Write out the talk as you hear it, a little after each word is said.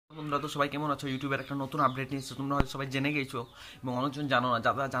বন্ধুরা তো সবাই কেমন আছো? ইউটিউবের একটা নতুন আপডেট নিয়ে এসেছো, তোমরা হয়তো সবাই জেনে গেছো এবং অনেকজন জানো না।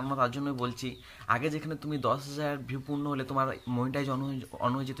 যারা জানো না তার জন্যই বলছি। আগে যেখানে তুমি 10,000 ভিউ পূর্ণ হলে তোমার মনিটাইজ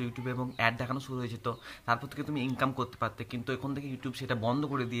অন হয়ে যেত ইউটিউবে এবং অ্যাড দেখানো শুরু হয়ে যেত, তারপর থেকে তুমি ইনকাম করতে পারতে, কিন্তু এখন থেকে ইউটিউব সেটা বন্ধ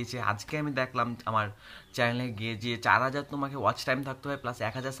করে দিয়েছে। আজকে আমি দেখলাম আমার চ্যানেলে গিয়ে যে 4,000 তোমাকে ওয়াচ টাইম থাকতে হবে প্লাস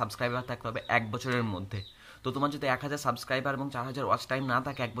 1,000 সাবস্ক্রাইবার থাকতে হবে 1 বছরের মধ্যে। তো তোমার যদি 1,000 সাবস্ক্রাইবার এবং 4,000 ওয়াচ টাইম না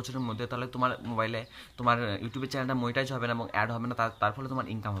থাকে 1 বছরের মধ্যে, তাহলে তোমার মোবাইলে তোমার ইউটিউবের চ্যানেলটা মনিটাইজ হবে না এবং অ্যাড হবে না, তার ফলে তোমার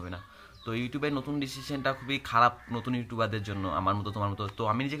ইনকাম হবে না। তো ইউটিউবের নতুন ডিসিশনটা খুবই খারাপ নতুন ইউটিউবারদের জন্য, আমার মতো তোমার মতো। তো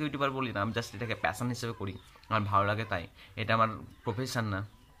আমি নিজেকে ইউটিউবার বলি না, আমি জাস্ট এটাকে প্যাশন হিসেবে করি, আমার ভালো লাগে তাই। এটা আমার প্রফেশন না।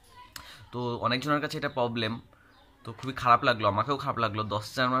 তো অনেকজনের কাছে এটা প্রবলেম। তো খুবই খারাপ লাগলো, আমাকেও খারাপ লাগলো।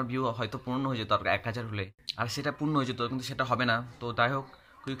 10,000 আমার ভিউ হয়তো পূর্ণ হয়ে যেত আর 1,000 হলে, আর সেটা পূর্ণ হয়ে যেত, কিন্তু সেটা হবে না। তো যাই হোক,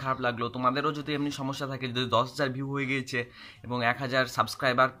 খুবই খারাপ লাগলো। তোমাদেরও যদি এমনি সমস্যা থাকে, যদি 10,000 ভিউ হয়ে গিয়েছে এবং 1,000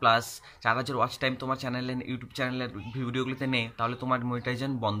 সাবস্ক্রাইবার প্লাস 4,000 ওয়াচ টাইম তোমার চ্যানেলে ইউটিউব চ্যানেলের ভিডিওগুলিতে নেই, তাহলে তোমার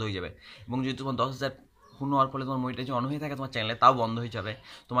মনিটাইজেশন বন্ধ হয়ে যাবে। এবং যদি তোমার 10,000 পূর্ণ হওয়ার ফলে তোমার মনিটাইজেশন অন হয়ে থাকে তোমার চ্যানেলে, তাও বন্ধ হয়ে যাবে।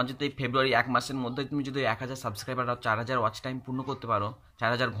 তোমার যদি এই ফেব্রুয়ারি 1 মাসের মধ্যে তুমি যদি 1,000 সাবস্ক্রাইবার আর 4,000 ওয়াচ টাইম পূর্ণ করতে পারো,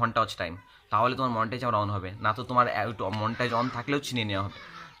 4,000 ঘন্টা ওয়াচ টাইম, তাহলে তোমার মনিটাইজ আবার অন হবে, না তো তোমার মনিটাইজ অন থাকলেও ছিনিয়ে নেওয়া হবে।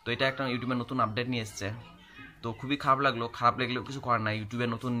 তো এটা একটা ইউটিউবের নতুন আপডেট নিয়ে এসছে। তো খুবই খারাপ লাগলো, খারাপ লাগলেও কিছু করার নাই, ইউটিউবের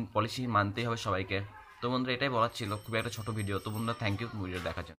নতুন পলিসি মানতেই হবে সবাইকে। তো বন্ধুরা এটাই বলার ছিল, খুবই একটা ছোট ভিডিও। তো বন্ধুরা থ্যাংক ইউ ভিডিও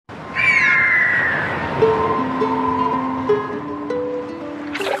দেখার জন্য।